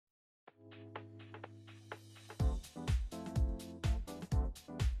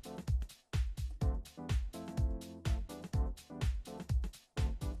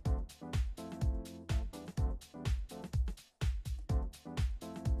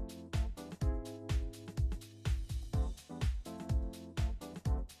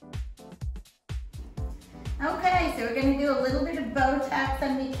Okay, so we're going to do a little bit of Botox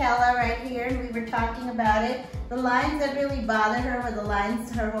on Michaela right here, and we were talking about it. The lines that really bother her were the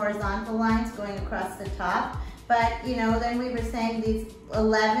lines, her horizontal lines going across the top. But, you know, then we were saying these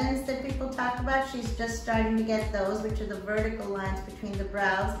 11s that people talk about, she's just starting to get those, which are the vertical lines between the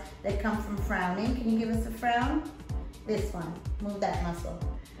brows that come from frowning. Can you give us a frown? This one. Move that muscle.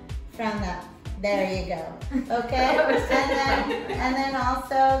 Frown up. There you go. Okay? and then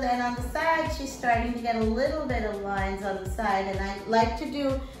also, then on the side, she's starting to get a little bit of lines on the side. And I like to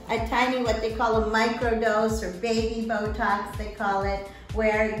do a tiny, what they call a microdose or baby Botox, they call it,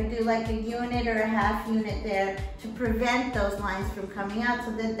 where you do like a unit or a half unit there to prevent those lines from coming out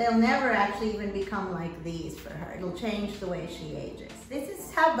so that they'll never actually even become like these for her. It'll change the way she ages. This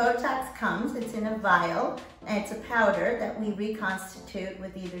is how Botox comes. It's in a vial, and it's a powder that we reconstitute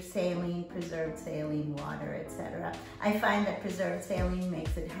with either saline, preserved saline, water, etc. I find that preserved saline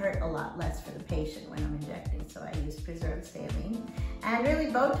makes it hurt a lot less for the patient when I'm injecting, so I use preserved saline. And really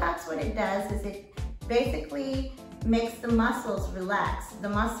Botox, what it does is it basically makes the muscles relax. The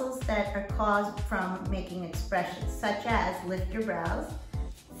muscles that are caused from making expressions, such as lift your brows.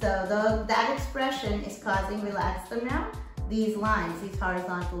 So that expression is causing, relax them now, these lines, these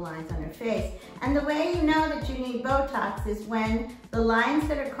horizontal lines on her face. And the way you know that you need Botox is when the lines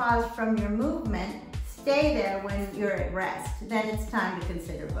that are caused from your movement stay there when you're at rest. Then it's time to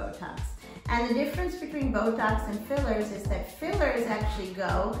consider Botox. And the difference between Botox and fillers is that fillers actually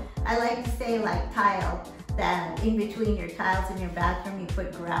go, I like to say like tile, that in between your tiles in your bathroom you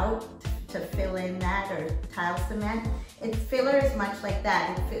put grout to fill in that, or tile cement. Filler is much like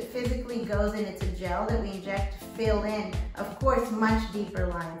that. It physically goes in, it's a gel that we inject to fill in, of course, much deeper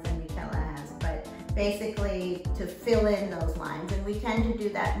lines than Michaela has, but basically to fill in those lines. And we tend to do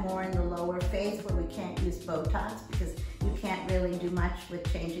that more in the lower face where we can't use Botox because you can't really do much with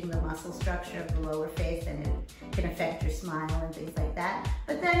changing the muscle structure of the lower face, and it can affect your smile and things like that.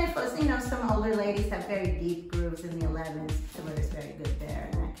 But then if, you know, some older ladies have very deep grooves in the 11s, filler is very good there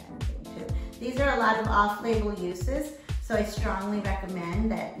and that kind of thing too. These are a lot of off-label uses, so I strongly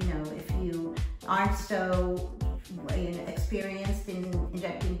recommend that, you know, if you aren't so experienced in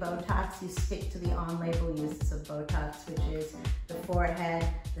injecting Botox, you stick to the on-label uses of Botox, which is the forehead,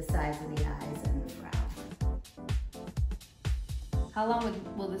 the sides of the eyes, and the brow. How long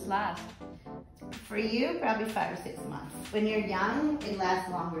will this last? For you, probably 5 or 6 months. When you're young, it lasts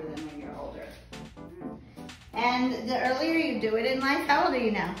longer than when you're older. And the earlier you do it in life, how old are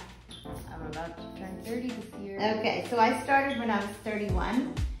you now? I'm about to turn 30 this year. Okay, so I started when I was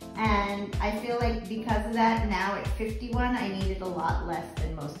 31, and I feel like because of that, now at 51, I needed a lot less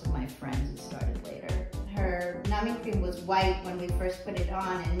than most of my friends who started later. Her numbing cream was white when we first put it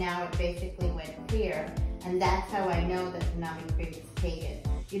on, and now it basically went clear. And that's how I know that the numbing cream is taken.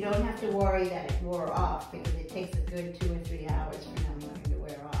 You don't have to worry that it wore off because it takes a good 2 or 3 hours for numbing cream to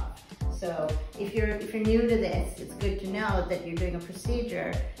wear off. So if you're new to this, it's good to know that you're doing a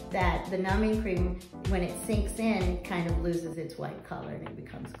procedure that the numbing cream, when it sinks in, it kind of loses its white color and it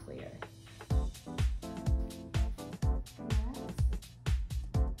becomes clear.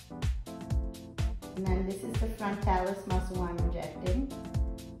 And then this is the frontalis muscle I'm injecting,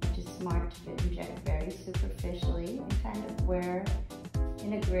 which is smart to inject very superficially and kind of where,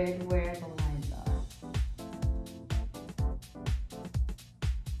 in a grid, where the lines are.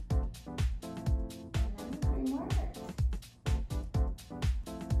 And then the cream works.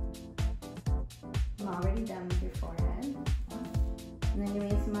 I'm already done with your forehead. And then you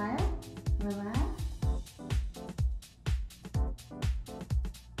may smile, relax.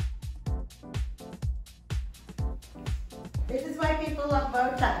 This is why people love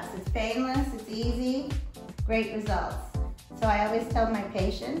Botox. It's painless, it's easy, great results. So I always tell my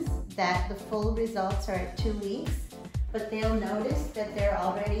patients that the full results are at 2 weeks, but they'll notice that they're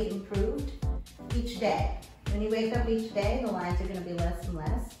already improved each day. When you wake up each day, the lines are going to be less and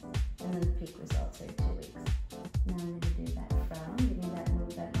less, and then the peak results are at 2 weeks. Now I'm going to do that frown. Give me that,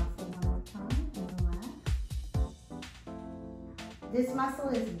 move that muscle one more time, and relax. This muscle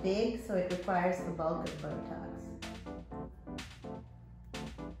is big, so it requires the bulk of Botox.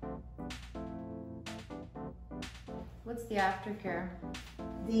 What's the aftercare?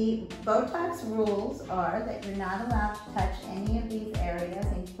 The Botox rules are that you're not allowed to touch any of these areas,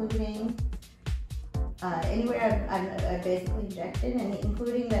 including anywhere I've basically injected, and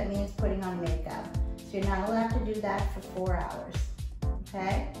including that means putting on makeup. So you're not allowed to do that for 4 hours,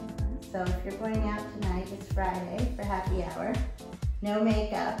 okay? So if you're going out tonight, it's Friday for happy hour, no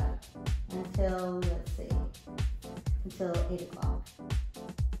makeup until, let's see, until 8 o'clock.